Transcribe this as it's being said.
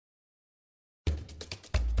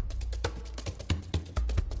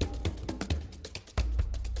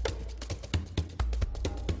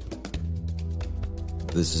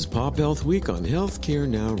This is Pop Health Week on Healthcare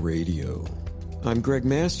Now Radio. I'm Greg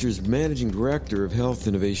Masters, Managing Director of Health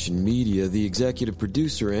Innovation Media, the executive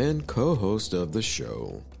producer and co-host of the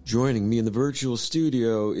show. Joining me in the virtual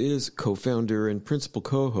studio is co-founder and principal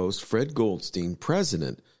co-host Fred Goldstein,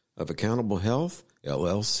 president of Accountable Health,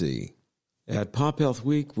 LLC. At Pop Health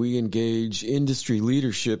Week, we engage industry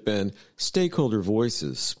leadership and stakeholder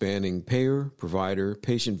voices spanning payer, provider,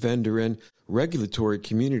 patient vendor, and regulatory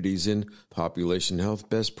communities in population health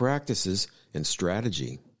best practices and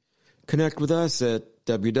strategy. Connect with us at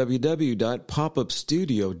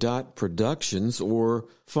www.popupstudio.productions or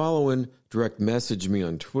follow and direct message me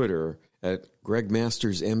on Twitter at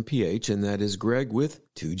GregMastersMPH, and that is Greg with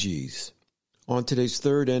 2 G's. On today's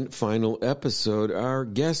third and final episode, our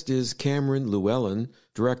guest is Cameron Lewellen,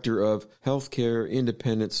 Director of Healthcare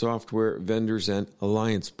Independent Software Vendors and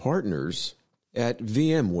Alliance Partners at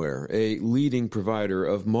VMware, a leading provider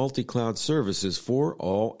of multi-cloud services for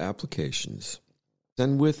all applications.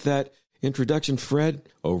 And with that introduction, Fred,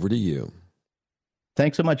 over to you.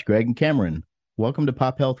 Thanks so much, Greg and Cameron. Welcome to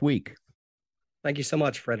Pop Health Week. Thank you so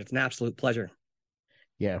much, Fred. It's an absolute pleasure.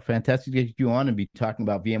 Yeah, fantastic to get you on and be talking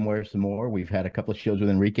about VMware some more. We've had a couple of shows with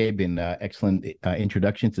Enrique, been excellent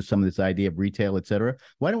introductions to some of this idea of retail, et cetera.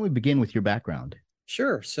 Why don't we begin with your background?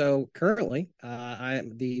 Sure. So currently, I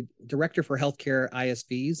am the Director for Healthcare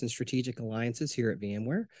ISVs and Strategic Alliances here at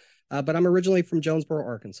VMware, but I'm originally from Jonesboro,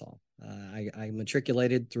 Arkansas. I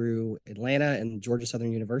matriculated through Atlanta and Georgia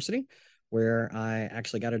Southern University, where I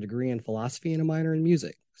actually got a degree in philosophy and a minor in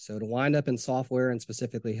music. So to wind up in software and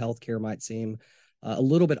specifically healthcare might seem a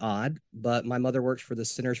little bit odd, but my mother works for the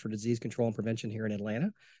Centers for Disease Control and Prevention here in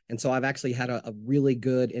Atlanta. And so I've actually had a really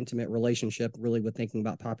good, intimate relationship really with thinking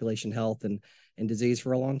about population health and disease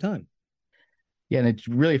for a long time. Yeah, and it's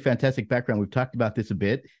really a fantastic background. We've talked about this a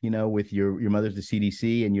bit, with your mother's the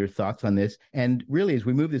CDC and your thoughts on this. And really, as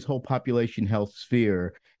we move this whole population health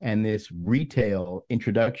sphere and this retail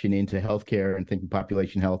introduction into healthcare and thinking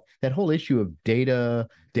population health, that whole issue of data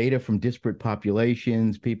from disparate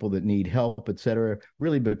populations, people that need help, et cetera,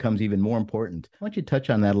 really becomes even more important. Why don't you touch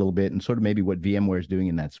on that a little bit and sort of maybe what VMware is doing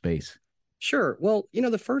in that space? Sure. Well,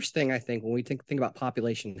 the first thing I think when we think about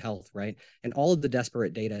population health, right, and all of the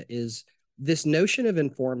disparate data is this notion of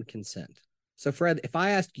informed consent. So, Fred, if I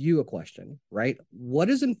ask you a question, right, what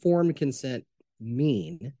does informed consent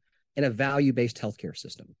mean in a value-based healthcare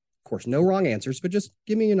system? Of course, no wrong answers, but just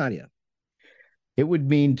give me an idea. It would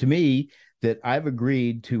mean to me that I've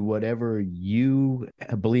agreed to whatever you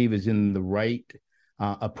believe is in the right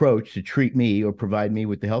approach to treat me or provide me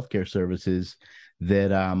with the healthcare services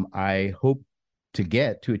that I hope to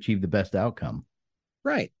get to achieve the best outcome.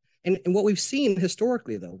 Right. And what we've seen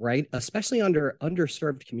historically, though, right, especially under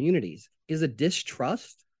underserved communities, is a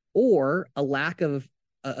distrust or a lack of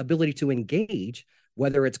ability to engage,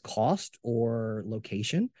 whether it's cost or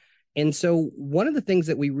location. And so one of the things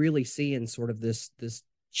that we really see in sort of this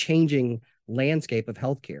changing landscape of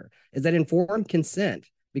healthcare is that informed consent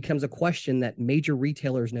becomes a question that major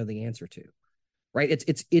retailers know the answer to, right?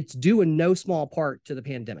 It's due in no small part to the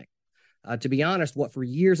pandemic. To be honest, what for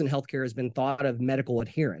years in healthcare has been thought of medical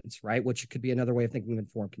adherence, right, which could be another way of thinking of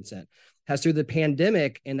informed consent, has through the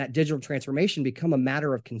pandemic and that digital transformation become a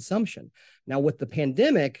matter of consumption. Now, with the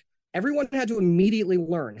pandemic, everyone had to immediately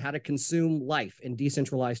learn how to consume life in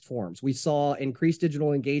decentralized forms. We saw increased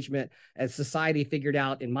digital engagement as society figured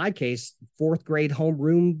out, in my case, fourth grade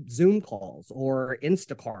homeroom Zoom calls or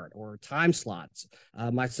Instacart or time slots.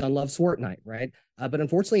 My son loves Fortnite, right? But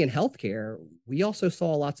unfortunately in healthcare, we also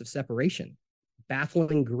saw lots of separation,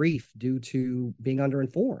 baffling grief due to being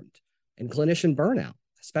underinformed and clinician burnout,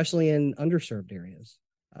 especially in underserved areas.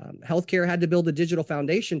 Healthcare had to build a digital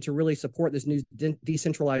foundation to really support this new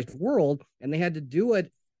decentralized world, and they had to do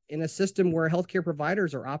it in a system where healthcare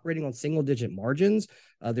providers are operating on single-digit margins.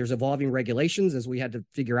 There's evolving regulations as we had to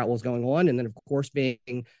figure out what was going on, and then, of course,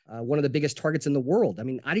 being one of the biggest targets in the world. I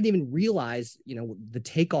mean, I didn't even realize, the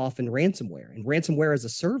takeoff in ransomware and ransomware as a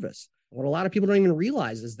service. What a lot of people don't even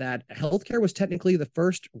realize is that healthcare was technically the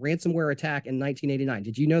first ransomware attack in 1989.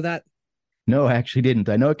 Did you know that? No, I actually didn't.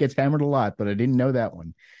 I know it gets hammered a lot, but I didn't know that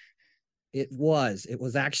one. It was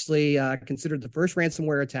actually considered the first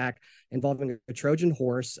ransomware attack involving a Trojan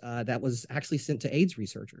horse that was actually sent to AIDS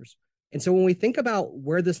researchers. And so when we think about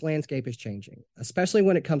where this landscape is changing, especially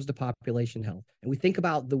when it comes to population health, and we think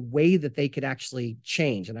about the way that they could actually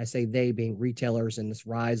change, and I say they being retailers and this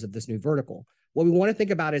rise of this new vertical, what we want to think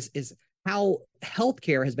about is how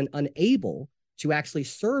healthcare has been unable to actually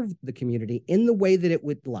serve the community in the way that it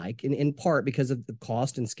would like, in part because of the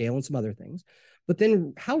cost and scale and some other things. But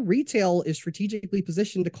then how retail is strategically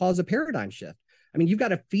positioned to cause a paradigm shift. I mean, you've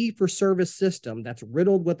got a fee-for-service system that's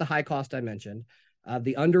riddled with the high cost I mentioned,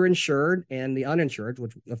 the underinsured and the uninsured,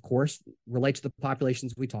 which of course relates to the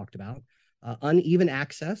populations we talked about, uneven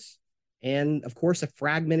access, and of course a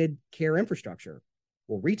fragmented care infrastructure.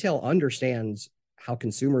 Well, retail understands how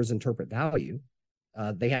consumers interpret value.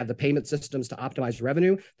 They have the payment systems to optimize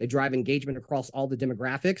revenue. They drive engagement across all the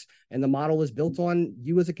demographics, and the model is built on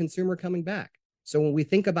you as a consumer coming back. So when we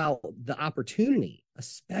think about the opportunity,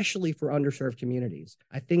 especially for underserved communities,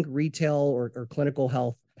 I think retail or clinical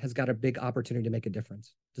health has got a big opportunity to make a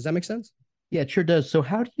difference. Does that make sense? Yeah, it sure does. So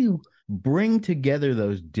how do you bring together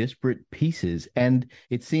those disparate pieces? And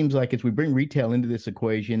it seems like as we bring retail into this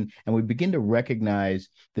equation and we begin to recognize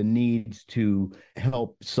the needs to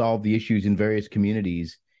help solve the issues in various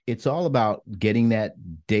communities, it's all about getting that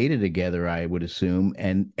data together, I would assume,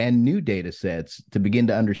 and new data sets to begin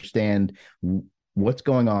to understand what's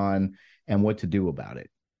going on and what to do about it.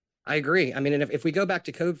 I agree. I mean, and if we go back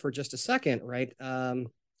to COVID for just a second, right?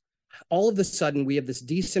 All of a sudden, we have this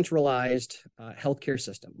decentralized healthcare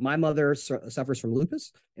system. My mother suffers from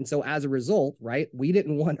lupus. And so as a result, right, we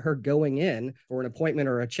didn't want her going in for an appointment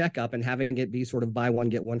or a checkup and having it be sort of buy one,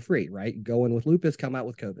 get one free, right? Go in with lupus, come out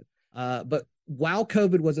with COVID. But while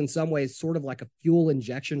COVID was in some ways sort of like a fuel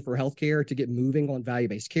injection for healthcare to get moving on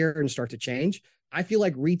value-based care and start to change, I feel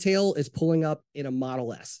like retail is pulling up in a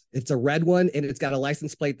Model S. It's a red one, and it's got a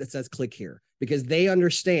license plate that says click here because they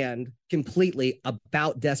understand completely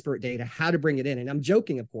about desperate data, how to bring it in. And I'm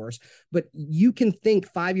joking, of course, but you can think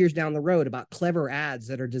 5 years down the road about clever ads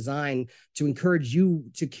that are designed to encourage you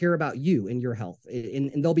to care about you and your health,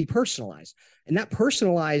 and they'll be personalized. And that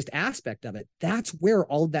personalized aspect of it, that's where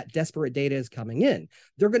all of that desperate data is coming in.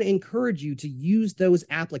 They're going to encourage you to use those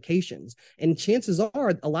applications. And chances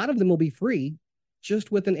are a lot of them will be free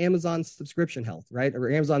just with an Amazon subscription health, right?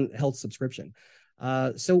 Or Amazon health subscription.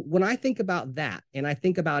 So when I think about that, and I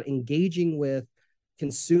think about engaging with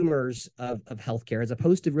consumers of healthcare, as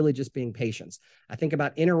opposed to really just being patients, I think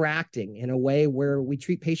about interacting in a way where we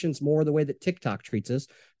treat patients more the way that TikTok treats us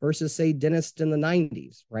versus, say, dentists in the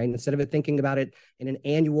 90s, right? Instead of thinking about it in an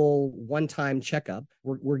annual one-time checkup,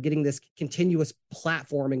 we're getting this continuous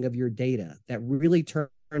platforming of your data that really turns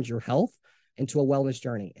your health into a wellness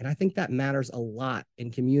journey. And I think that matters a lot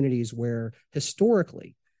in communities where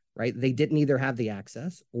historically, right, they didn't either have the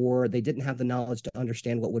access or they didn't have the knowledge to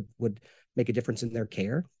understand what would make a difference in their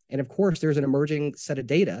care. And of course, there's an emerging set of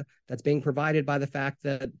data that's being provided by the fact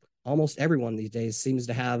that almost everyone these days seems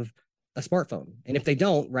to have a smartphone. And if they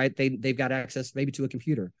don't, right, they've got access maybe to a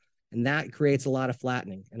computer. And that creates a lot of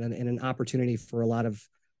flattening and an opportunity for a lot of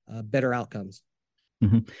better outcomes.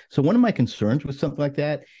 Mm-hmm. So one of my concerns with something like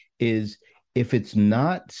that is if it's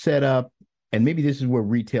not set up, and maybe this is where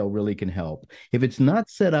retail really can help, if it's not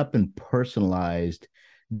set up and personalized,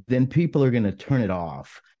 then people are going to turn it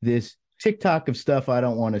off. This TikTok of stuff I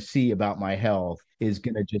don't want to see about my health is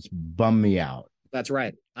going to just bum me out. That's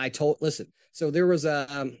right. Listen, so there was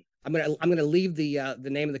I'm gonna leave the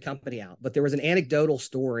name of the company out, but there was an anecdotal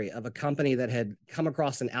story of a company that had come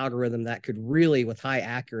across an algorithm that could really, with high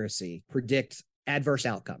accuracy, predict adverse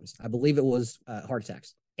outcomes. I believe it was heart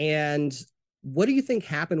attacks. And what do you think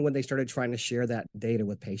happened when they started trying to share that data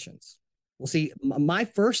with patients? Well, see, my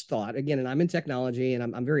first thought, again, and I'm in technology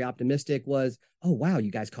and I'm very optimistic, was, oh, wow,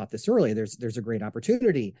 you guys caught this early. There's a great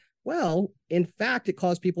opportunity. Well, in fact, it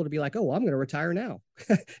caused people to be like, oh, well, I'm going to retire now.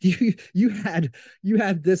 you had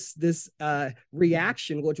this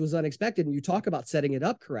reaction, which was unexpected. And you talk about setting it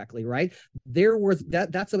up correctly, right?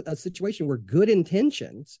 That's a situation where good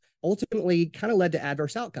intentions ultimately kind of led to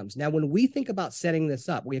adverse outcomes. Now, when we think about setting this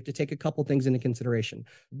up, we have to take a couple things into consideration.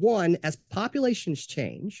 One, as populations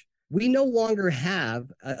change, we no longer have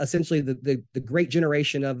essentially the great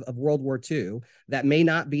generation of World War II that may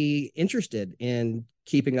not be interested in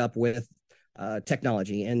keeping up with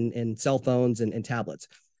technology and cell phones and tablets.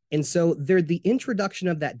 And so the introduction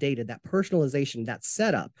of that data, that personalization, that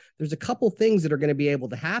setup, there's a couple things that are going to be able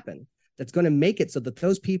to happen that's going to make it so that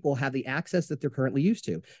those people have the access that they're currently used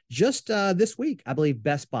to. Just this week, I believe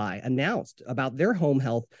Best Buy announced about their home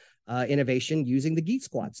health innovation using the Geek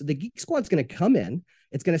Squad. So the Geek Squad's going to come in,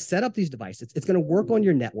 it's going to set up these devices, it's going to work on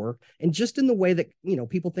your network. And just in the way that,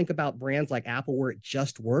 people think about brands like Apple where it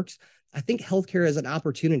just works, I think healthcare is an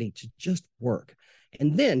opportunity to just work.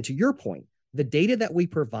 And then to your point, the data that we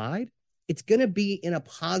provide, it's going to be in a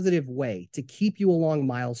positive way to keep you along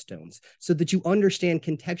milestones so that you understand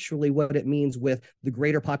contextually what it means with the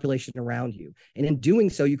greater population around you. And in doing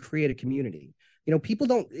so, you create a community. People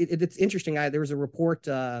don't, it's interesting. There was a report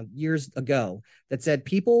years ago that said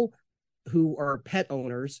people who are pet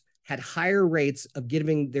owners had higher rates of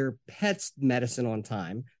giving their pets medicine on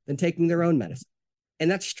time than taking their own medicine.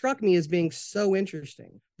 And that struck me as being so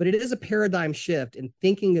interesting. But it is a paradigm shift in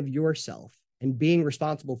thinking of yourself and being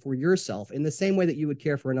responsible for yourself in the same way that you would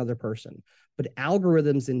care for another person. But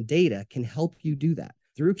algorithms and data can help you do that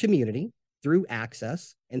through community, through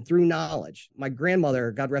access, and through knowledge. My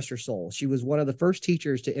grandmother, God rest her soul, she was one of the first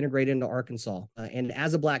teachers to integrate into Arkansas. And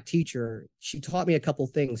as a Black teacher, she taught me a couple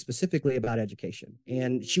things specifically about education.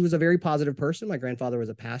 And she was a very positive person. My grandfather was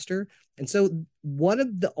a pastor. And so one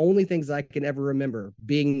of the only things I can ever remember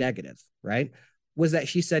being negative, right, was that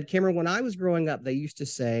she said, Cameron, when I was growing up, they used to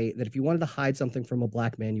say that if you wanted to hide something from a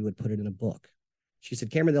Black man, you would put it in a book. She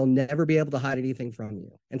said, Cameron, they'll never be able to hide anything from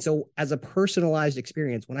you. And so as a personalized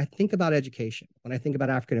experience, when I think about education, when I think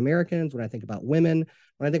about African Americans, when I think about women,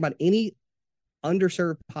 when I think about any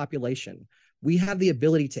underserved population, we have the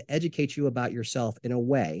ability to educate you about yourself in a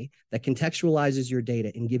way that contextualizes your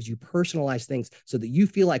data and gives you personalized things so that you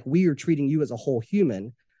feel like we are treating you as a whole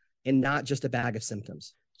human and not just a bag of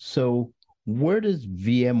symptoms. So where does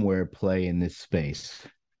VMware play in this space?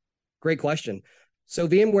 Great question. So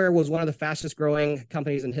VMware was one of the fastest growing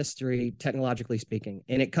companies in history, technologically speaking.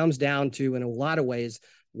 And it comes down to, in a lot of ways,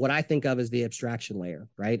 what I think of as the abstraction layer,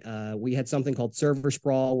 right? We had something called server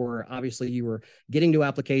sprawl, where obviously you were getting new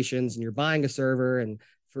applications and you're buying a server, and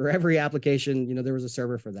for every application, there was a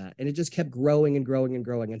server for that. And it just kept growing and growing and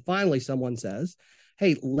growing. And finally, someone says,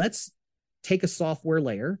 hey, let's take a software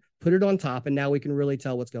layer, put it on top, and now we can really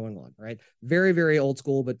tell what's going on, right? Very, very old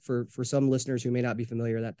school, but for some listeners who may not be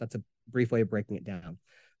familiar, that's a brief way of breaking it down.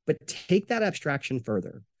 But take that abstraction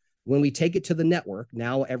further. When we take it to the network,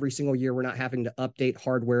 now every single year, we're not having to update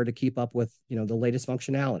hardware to keep up with, the latest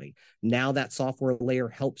functionality. Now that software layer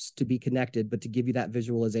helps to be connected, but to give you that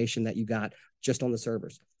visualization that you got just on the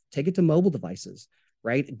servers. Take it to mobile devices,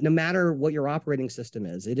 right? No matter what your operating system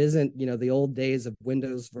is, it isn't, the old days of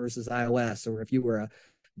Windows versus iOS, or if you were a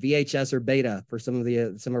VHS or beta for some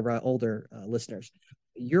of our older listeners.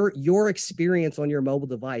 Your experience on your mobile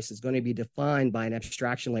device is going to be defined by an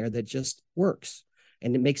abstraction layer that just works,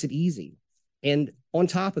 and it makes it easy. And on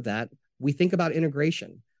top of that, we think about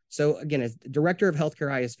integration. So again, as director of Healthcare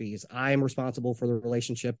ISVs, I am responsible for the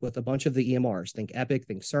relationship with a bunch of the EMRs. Think Epic,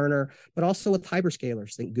 think Cerner, but also with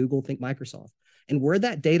hyperscalers. Think Google, think Microsoft. And where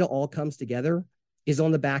that data all comes together is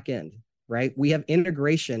on the back end, right? We have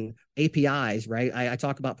integration APIs, right? I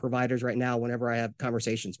talk about providers right now whenever I have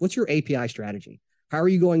conversations. What's your API strategy? How are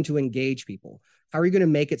you going to engage people? How are you going to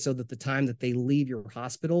make it so that the time that they leave your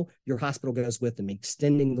hospital goes with them,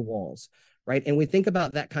 extending the walls, right? And we think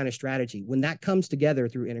about that kind of strategy. When that comes together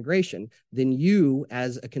through integration, then you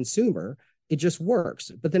as a consumer, it just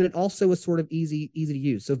works. But then it also is sort of easy to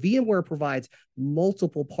use. So VMware provides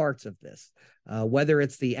multiple parts of this, whether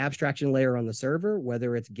it's the abstraction layer on the server,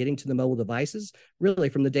 whether it's getting to the mobile devices, really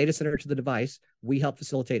from the data center to the device, we help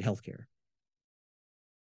facilitate healthcare.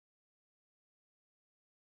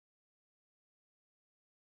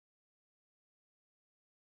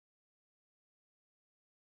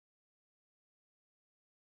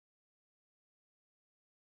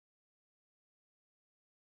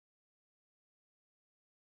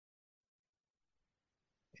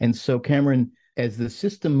 And so, Cameron, as the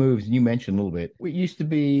system moves, you mentioned a little bit, it used to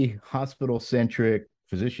be hospital-centric,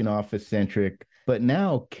 physician office-centric, but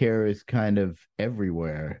now care is kind of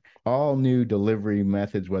everywhere. All new delivery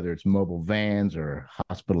methods, whether it's mobile vans or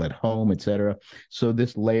hospital at home, et cetera. So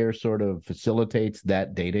this layer sort of facilitates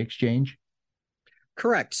that data exchange?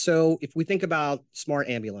 Correct. So if we think about smart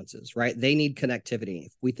ambulances, right, they need connectivity.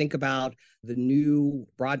 If we think about the new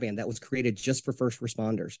broadband that was created just for first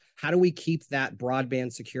responders, how do we keep that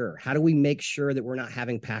broadband secure? How do we make sure that we're not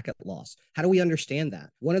having packet loss? How do we understand that?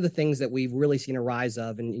 One of the things that we've really seen a rise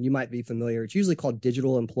of, and you might be familiar, it's usually called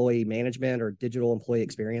digital employee management or digital employee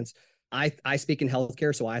experience. I speak in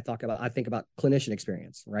healthcare, so I think about clinician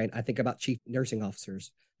experience, right? I think about chief nursing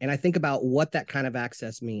officers, and I think about what that kind of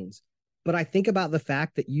access means. But I think about the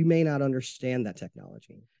fact that you may not understand that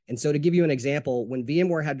technology. And so to give you an example, when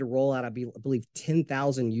VMware had to roll out, I believe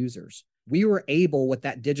 10,000 users, we were able, with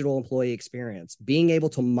that digital employee experience, being able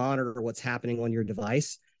to monitor what's happening on your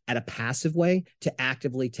device at a passive way to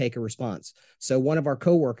actively take a response. So one of our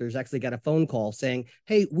coworkers actually got a phone call saying,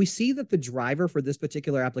 hey, we see that the driver for this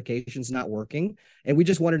particular application is not working, and we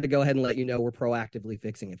just wanted to go ahead and let you know we're proactively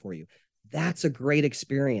fixing it for you. That's a great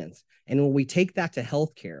experience. And when we take that to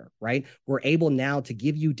healthcare, right, we're able now to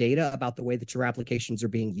give you data about the way that your applications are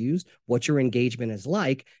being used, what your engagement is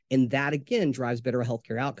like, and that, again, drives better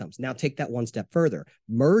healthcare outcomes. Now take that one step further,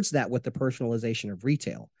 merge that with the personalization of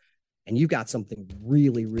retail, and you've got something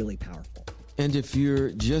really, really powerful. And if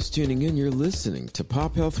you're just tuning in, you're listening to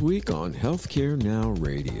Pop Health Week on Healthcare Now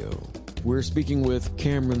Radio. We're speaking with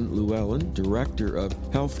Cameron Lewellen, Director of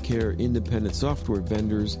Healthcare Independent Software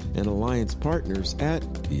Vendors and Alliance Partners at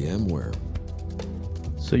VMware.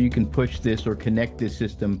 So you can push this or connect this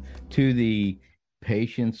system to the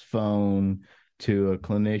patient's phone, to a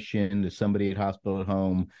clinician, to somebody at hospital at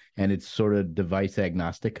home, and it's sort of device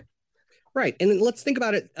agnostic. Right. And let's think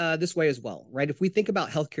about it this way as well, right? If we think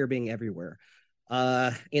about healthcare being everywhere,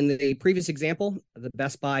 in the previous example, the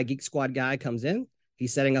Best Buy Geek Squad guy comes in.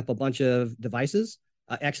 He's setting up a bunch of devices.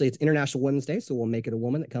 Actually, it's International Women's Day, so we'll make it a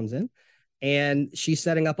woman that comes in. And she's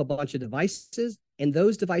setting up a bunch of devices, and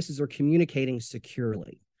those devices are communicating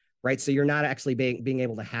securely, right? So you're not actually being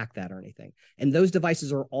able to hack that or anything. And those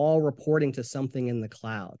devices are all reporting to something in the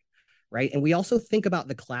cloud, right? And we also think about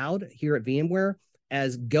the cloud here at VMware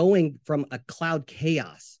as going from a cloud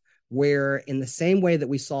chaos, where in the same way that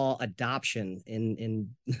we saw adoption in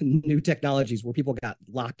new technologies where people got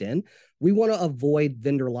locked in, we want to avoid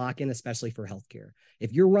vendor lock-in, especially for healthcare.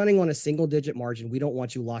 If you're running on a single digit margin, we don't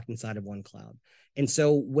want you locked inside of one cloud. And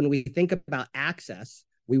so when we think about access,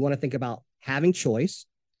 we want to think about having choice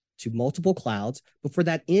to multiple clouds, but for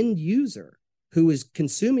that end user who is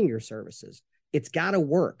consuming your services, it's got to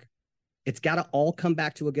work. It's got to all come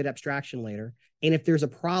back to a good abstraction layer. And if there's a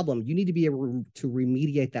problem, you need to be able to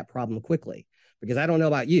remediate that problem quickly. Because I don't know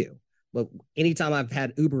about you, but anytime I've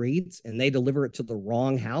had Uber Eats and they deliver it to the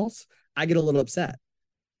wrong house, I get a little upset.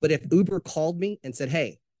 But if Uber called me and said,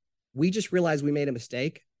 hey, we just realized we made a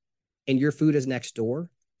mistake and your food is next door,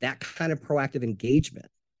 that kind of proactive engagement,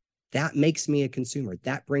 that makes me a consumer.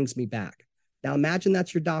 That brings me back. Now imagine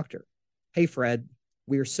that's your doctor. Hey, Fred,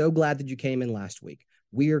 we are so glad that you came in last week.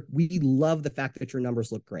 We love the fact that your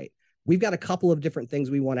numbers look great. We've got a couple of different things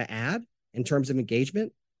we want to add in terms of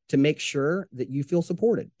engagement to make sure that you feel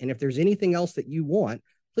supported. And if there's anything else that you want,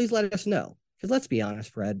 please let us know. Because let's be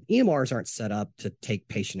honest, Fred, EMRs aren't set up to take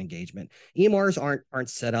patient engagement. EMRs aren't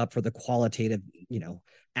set up for the qualitative,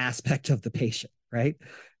 aspect of the patient, right?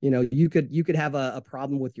 You could have a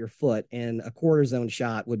problem with your foot and a cortisone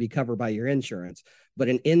shot would be covered by your insurance, but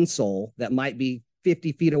an insole that might be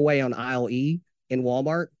 50 feet away on aisle E in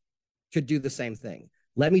Walmart could do the same thing.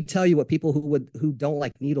 Let me tell you what people who don't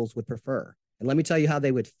like needles would prefer. And let me tell you how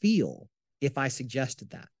they would feel if I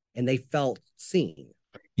suggested that and they felt seen.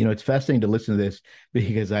 It's fascinating to listen to this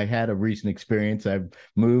because I had a recent experience. I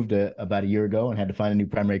moved about a year ago and had to find a new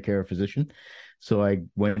primary care physician. So I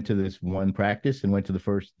went to this one practice and went to the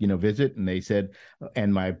first, visit, and they said,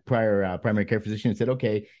 and my prior primary care physician said,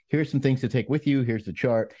 okay, here's some things to take with you. Here's the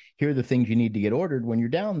chart. Here are the things you need to get ordered when you're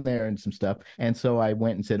down there and some stuff. And so I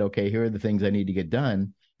went and said, okay, here are the things I need to get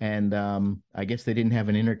done. And I guess they didn't have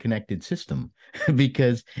an interconnected system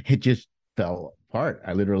because it just fell apart.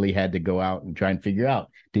 I literally had to go out and try and figure out,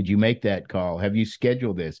 did you make that call? Have you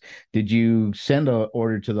scheduled this? Did you send an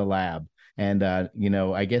order to the lab? And,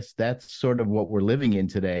 I guess that's sort of what we're living in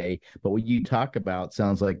today. But what you talk about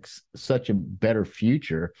sounds like such a better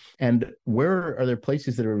future. And where are there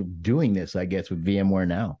places that are doing this, I guess, with VMware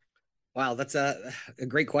now? Wow, that's a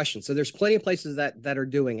great question. So there's plenty of places that are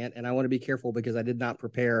doing it. And I want to be careful because I did not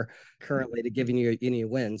prepare currently to giving you any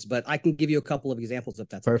wins, but I can give you a couple of examples if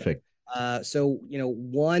that's perfect. Okay.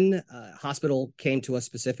 One hospital came to us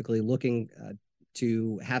specifically looking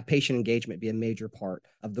to have patient engagement be a major part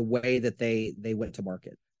of the way that they went to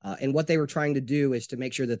market. And what they were trying to do is to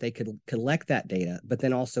make sure that they could collect that data, but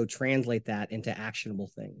then also translate that into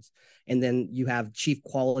actionable things. And then you have chief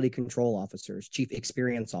quality control officers, chief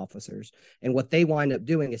experience officers. And what they wind up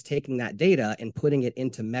doing is taking that data and putting it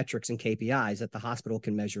into metrics and KPIs that the hospital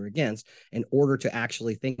can measure against in order to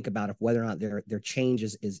actually think about if whether or not their change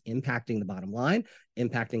is impacting the bottom line,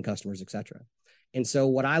 impacting customers, et cetera. And so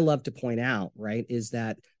what I love to point out, right, is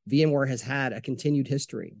that VMware has had a continued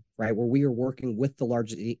history, right, where we are working with the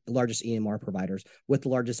largest EMR providers, with the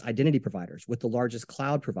largest identity providers, with the largest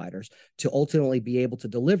cloud providers to ultimately be able to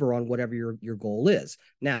deliver on whatever your goal is.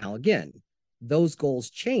 Now, again, those goals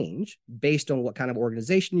change based on what kind of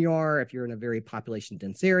organization you are, if you're in a very population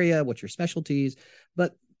dense area, what's your specialties.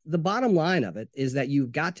 But the bottom line of it is that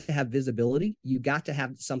you've got to have visibility. You've got to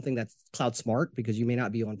have something that's cloud smart because you may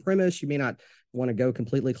not be on premise. You may not want to go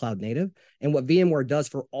completely cloud native. And what VMware does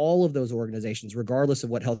for all of those organizations, regardless of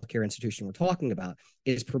what healthcare institution we're talking about,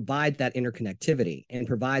 is provide that interconnectivity and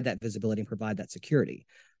provide that visibility and provide that security.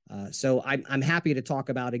 So I'm happy to talk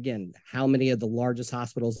about, again, how many of the largest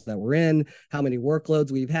hospitals that we're in, how many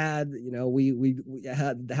workloads we've had, we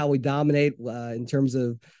had how we dominate in terms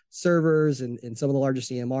of servers and some of the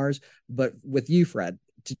largest EMRs. But with you, Fred,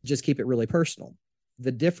 to just keep it really personal,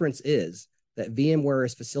 the difference is that VMware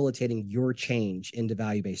is facilitating your change into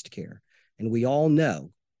value-based care. And we all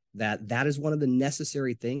know that is one of the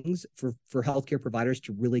necessary things for healthcare providers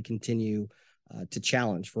to really continue to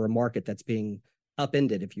challenge for a market that's being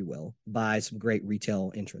upended, if you will, by some great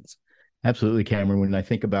retail entrants. Absolutely, Cameron. When I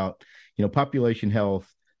think about, population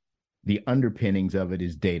health, the underpinnings of it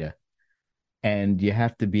is data. And you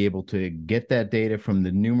have to be able to get that data from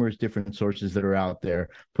the numerous different sources that are out there,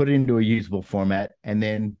 put it into a usable format, and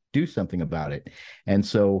then do something about it. And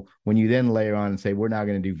so when you then layer on and say, we're now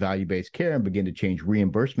going to do value-based care and begin to change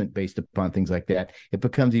reimbursement based upon things like that, it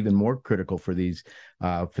becomes even more critical for these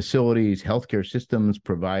facilities, healthcare systems,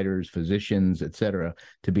 providers, physicians, et cetera,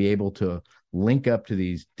 to be able to link up to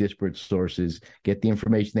these disparate sources, get the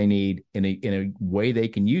information they need in a way they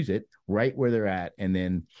can use it right where they're at, and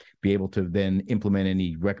then be able to then implement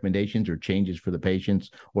any recommendations or changes for the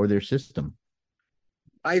patients or their system.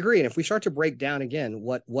 I agree. And if we start to break down again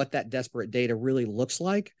what that disparate data really looks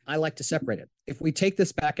like, I like to separate it. If we take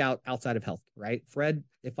this back outside of health, right? Fred,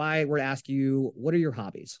 if I were to ask you, what are your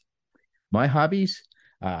hobbies? My hobbies?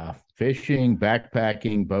 Fishing,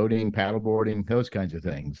 backpacking, boating, paddleboarding, those kinds of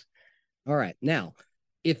things. All right. Now,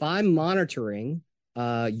 if I'm monitoring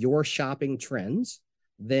your shopping trends,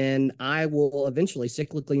 then I will eventually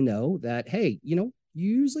cyclically know that, hey,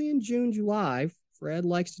 usually in June, July, Fred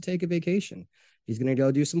likes to take a vacation. He's going to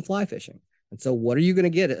go do some fly fishing. And so what are you going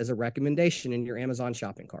to get as a recommendation in your Amazon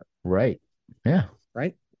shopping cart? Right. Yeah.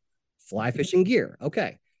 Right. Fly fishing gear.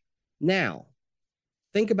 Okay. Now,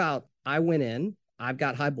 think about, I went in, I've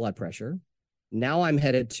got high blood pressure. Now I'm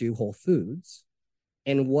headed to Whole Foods.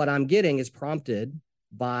 And what I'm getting is prompted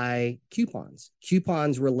by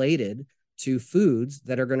coupons related to foods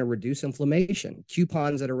that are going to reduce inflammation,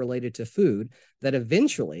 coupons that are related to food that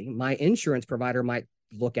eventually my insurance provider might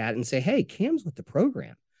look at and say, hey, Cam's with the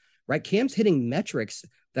program, right? Cam's hitting metrics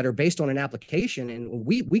that are based on an application, and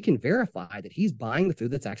we can verify that he's buying the food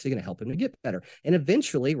that's actually going to help him to get better. And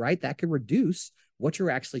eventually, right, that could reduce what you're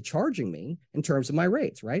actually charging me in terms of my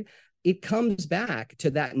rates, right? It comes back to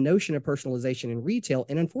that notion of personalization in retail.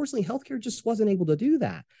 And unfortunately, healthcare just wasn't able to do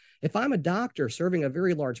that. If I'm a doctor serving a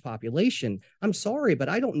very large population, I'm sorry, but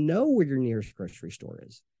I don't know where your nearest grocery store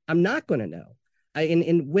is. I'm not going to know.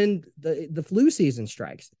 And when the flu season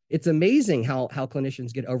strikes, it's amazing how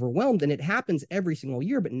clinicians get overwhelmed, and it happens every single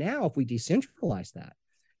year. But now if we decentralize that,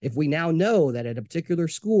 if we now know that at a particular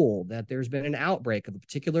school that there's been an outbreak of a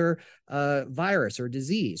particular virus or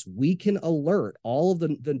disease, we can alert all of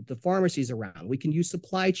the pharmacies around. We can use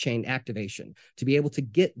supply chain activation to be able to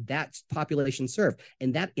get that population served.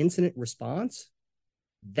 And that incident response,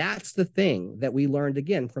 that's the thing that we learned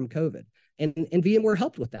again from COVID. And VMware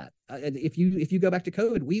helped with that. If you go back to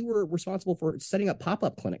COVID, we were responsible for setting up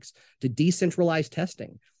pop-up clinics to decentralize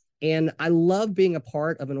testing. And I love being a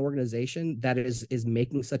part of an organization that is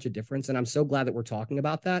making such a difference. And I'm so glad that we're talking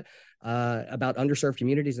about that, about underserved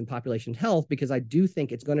communities and population health, because I do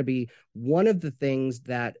think it's going to be one of the things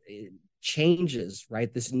that changes,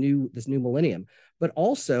 right, this new millennium. But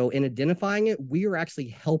also in identifying it, we are actually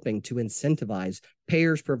helping to incentivize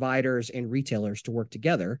payers, providers, and retailers to work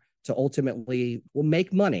together to ultimately will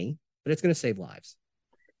make money, but it's going to save lives.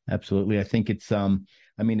 Absolutely. I think it's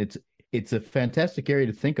it's a fantastic area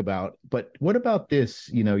to think about. But what about this?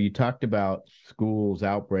 You talked about schools,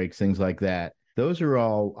 outbreaks, things like that. Those are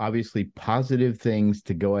all obviously positive things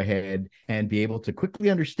to go ahead and be able to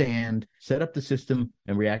quickly understand, set up the system,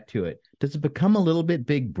 and react to it. Does it become a little bit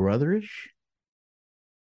big brotherish?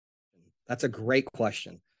 That's a great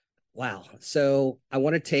question. Wow. So I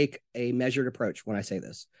want to take a measured approach when I say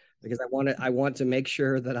this, because I want to make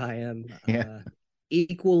sure that I am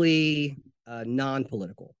equally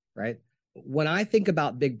non-political. Right? When I think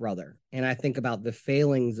about Big Brother and I think about the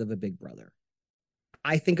failings of a Big Brother,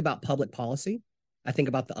 I think about public policy. I think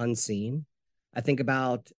about the unseen. I think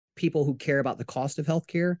about people who care about the cost of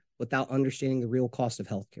healthcare without understanding the real cost of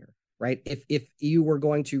healthcare. Right? If you were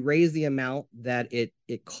going to raise the amount that it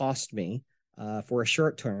cost me for a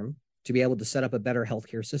short term to be able to set up a better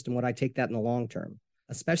healthcare system, would I take that in the long term?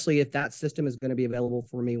 Especially if that system is going to be available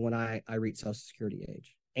for me when I reach Social Security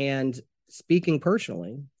age. And speaking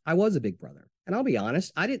personally, I was a big brother. And I'll be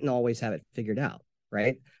honest, I didn't always have it figured out,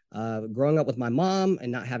 right? Growing up with my mom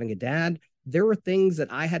and not having a dad, there were things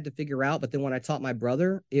that I had to figure out. But then when I taught my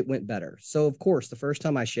brother, it went better. So, of course, the first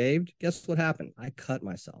time I shaved, guess what happened? I cut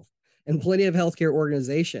myself. And plenty of healthcare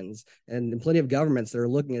organizations and plenty of governments that are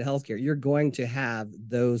looking at healthcare, you're going to have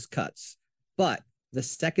those cuts. But the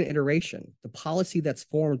second iteration, the policy that's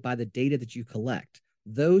formed by the data that you collect,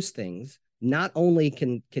 those things not only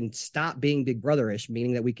can stop being big brotherish,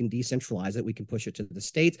 meaning that we can decentralize it, we can push it to the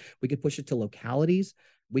states, we can push it to localities,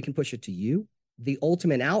 we can push it to you. The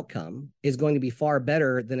ultimate outcome is going to be far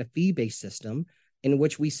better than a fee-based system in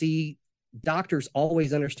which we see doctors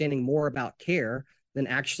always understanding more about care than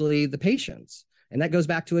actually the patients. And that goes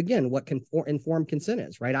back to, again, what informed consent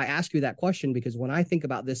is, right? I ask you that question because when I think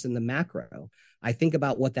about this in the macro, I think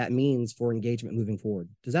about what that means for engagement moving forward.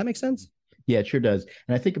 Does that make sense? Yeah, it sure does.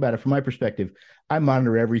 And I think about it from my perspective. I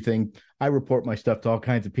monitor everything. I report my stuff to all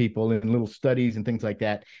kinds of people in little studies and things like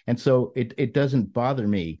that. And so it doesn't bother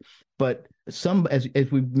me. But some, as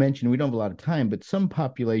we've mentioned, we don't have a lot of time, but some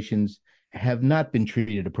populations have not been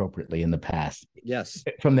treated appropriately in the past. Yes.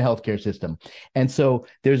 From the healthcare system. And so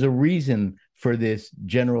there's a reason for this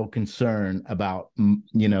general concern about,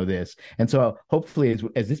 this. And so hopefully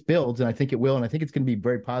as this builds, and I think it will, and I think it's going to be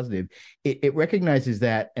very positive, it recognizes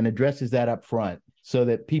that and addresses that up front so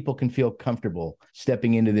that people can feel comfortable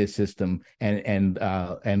stepping into this system and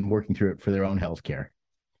working through it for their own healthcare.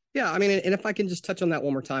 Yeah. I mean, and if I can just touch on that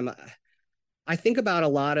one more time, I think about a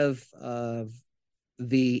lot of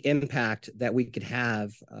the impact that we could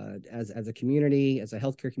have as a community, as a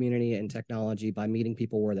healthcare community and technology by meeting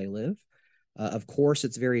people where they live. Of course,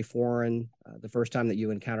 it's very foreign the first time that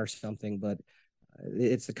you encounter something, but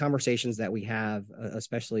it's the conversations that we have,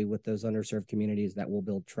 especially with those underserved communities, that will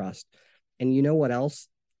build trust. And you know what else?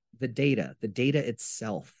 The data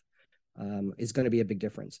itself is going to be a big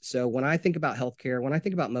difference. So when I think about healthcare, when I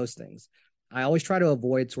think about most things, I always try to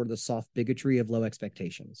avoid sort of the soft bigotry of low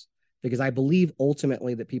expectations, because I believe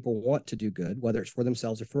ultimately that people want to do good, whether it's for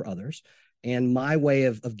themselves or for others. And my way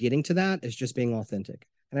of getting to that is just being authentic.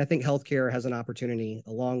 And I think healthcare has an opportunity,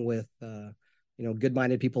 along with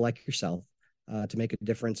good-minded people like yourself, to make a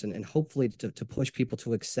difference and hopefully to push people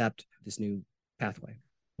to accept this new pathway.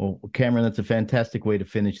 Well, Cameron, that's a fantastic way to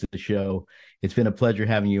finish the show. It's been a pleasure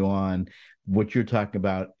having you on. What you're talking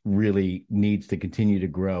about really needs to continue to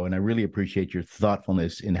grow. And I really appreciate your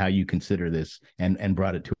thoughtfulness in how you consider this and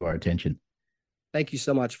brought it to our attention. Thank you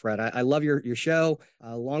so much, Fred. I love your show,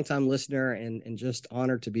 a longtime listener, and just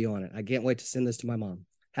honored to be on it. I can't wait to send this to my mom.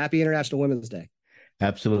 Happy International Women's Day.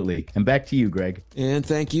 Absolutely. And back to you, Greg. And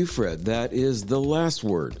thank you, Fred. That is the last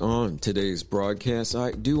word on today's broadcast.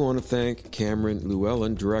 I do want to thank Cameron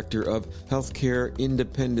Lewellen, Director of Healthcare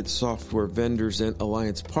Independent Software Vendors and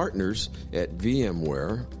Alliance Partners at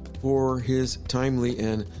VMware, for his timely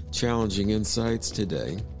and challenging insights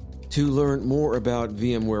today. To learn more about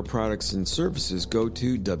VMware products and services, go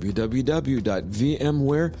to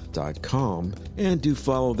www.vmware.com and do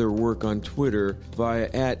follow their work on Twitter via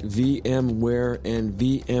 @VMware and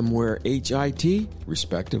VMwareHIT,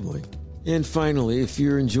 respectively. And finally, if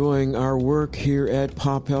you're enjoying our work here at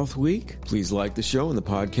Pop Health Week, please like the show on the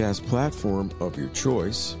podcast platform of your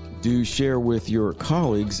choice. Do share with your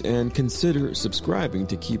colleagues and consider subscribing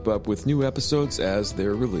to keep up with new episodes as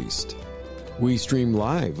they're released. We stream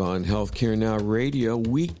live on Healthcare Now Radio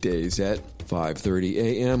weekdays at 5:30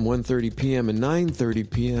 a.m., 1:30 p.m., and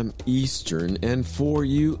 9:30 p.m. Eastern, and for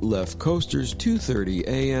you left coasters, 2:30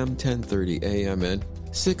 a.m., 10:30 a.m., and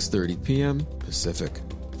 6:30 p.m. Pacific.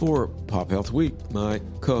 For Pop Health Week, my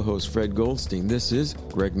co-host Fred Goldstein, this is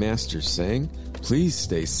Greg Masters saying, please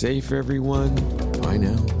stay safe, everyone. Bye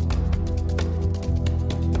now.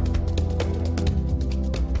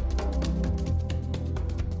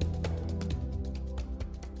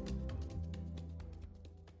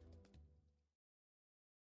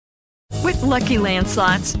 With Lucky Land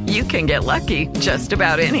Slots, you can get lucky just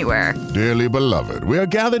about anywhere. Dearly beloved, we are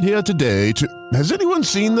gathered here today to... Has anyone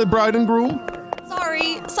seen the bride and groom?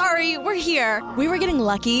 Sorry, we're here. We were getting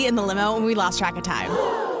lucky in the limo and we lost track of time.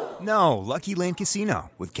 No, Lucky Land Casino,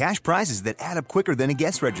 with cash prizes that add up quicker than a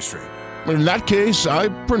guest registry. In that case, I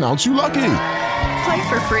pronounce you lucky. Play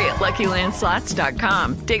for free at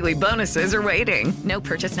LuckyLandSlots.com. Daily bonuses are waiting. No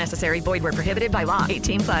purchase necessary. Void where prohibited by law.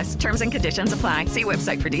 18+. Terms and conditions apply. See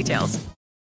website for details.